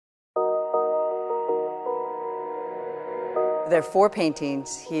There are 4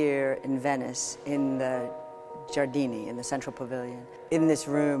 paintings here in Venice in the Giardini, in the Central Pavilion, in this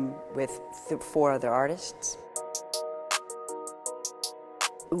room with 4 other artists.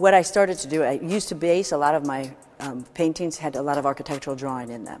 What I started to do, I used to base a lot of my paintings had a lot of architectural drawing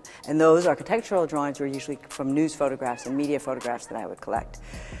in them. And those architectural drawings were usually from news photographs and media photographs that I would collect.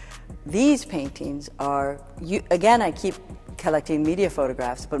 These paintings are, again, I keep collecting media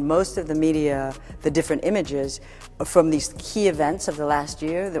photographs, but most of the media, the different images are from these key events of the last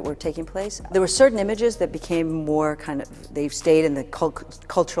year that were taking place. There were certain images that became more kind of, they stayed in the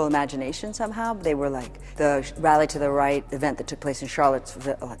cultural imagination somehow. They were like the Rally to the Right event that took place in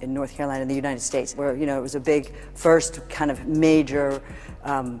Charlottesville in North Carolina in the United States, where, you know, it was a big first kind of major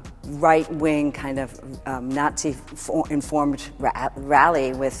right-wing kind of Nazi-informed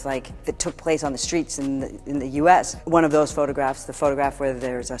rally with that took place on the streets in the U.S. One of those photographs, the photograph where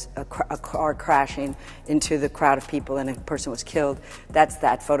there's a car crashing into the crowd of people and a person was killed, that's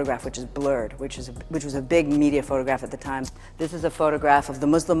that photograph, which is blurred, which was a big media photograph at the time. This is a photograph of the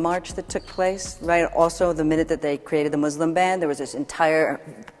Muslim march that took place, right? Also, the minute that they created the Muslim ban, there was this entire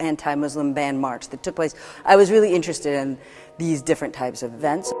anti-Muslim ban march that took place. I was really interested in these different types of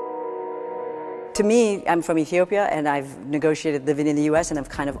events. To me, I'm from Ethiopia and I've negotiated living in the US and I've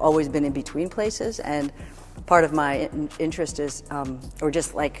kind of always been in between places, and part of my interest is, or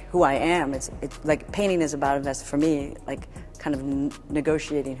just like who I am, it's like painting is about, for me, like kind of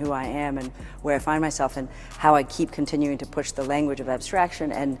negotiating who I am and where I find myself and how I keep continuing to push the language of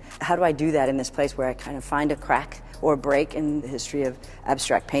abstraction, and how do I do that in this place where I kind of find a crack or a break in the history of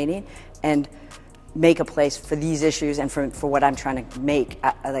abstract painting and make a place for these issues and for what I'm trying to make,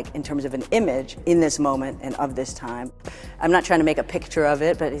 like in terms of an image in this moment and of this time. I'm not trying to make a picture of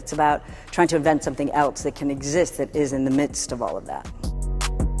it, but it's about trying to invent something else that can exist that is in the midst of all of that.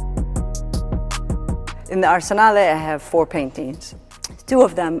 In the Arsenale, I have 4 paintings. 2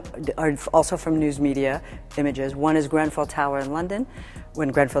 of them are also from news media images. One is Grenfell Tower in London, when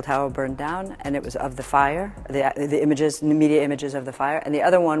Grenfell Tower burned down, and it was of the fire, the images, the media images of the fire. And the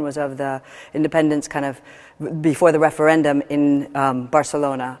other one was of the independence kind of before the referendum in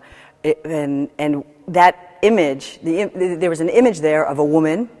Barcelona. And that image, there was an image there of a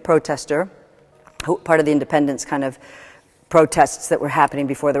woman protester, part of the independence kind of protests that were happening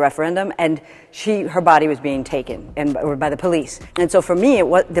before the referendum, and her body was being taken by the police. And so for me,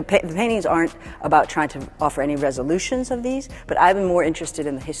 the paintings aren't about trying to offer any resolutions of these, but I've been more interested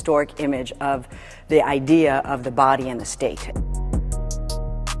in the historic image of the idea of the body and the state.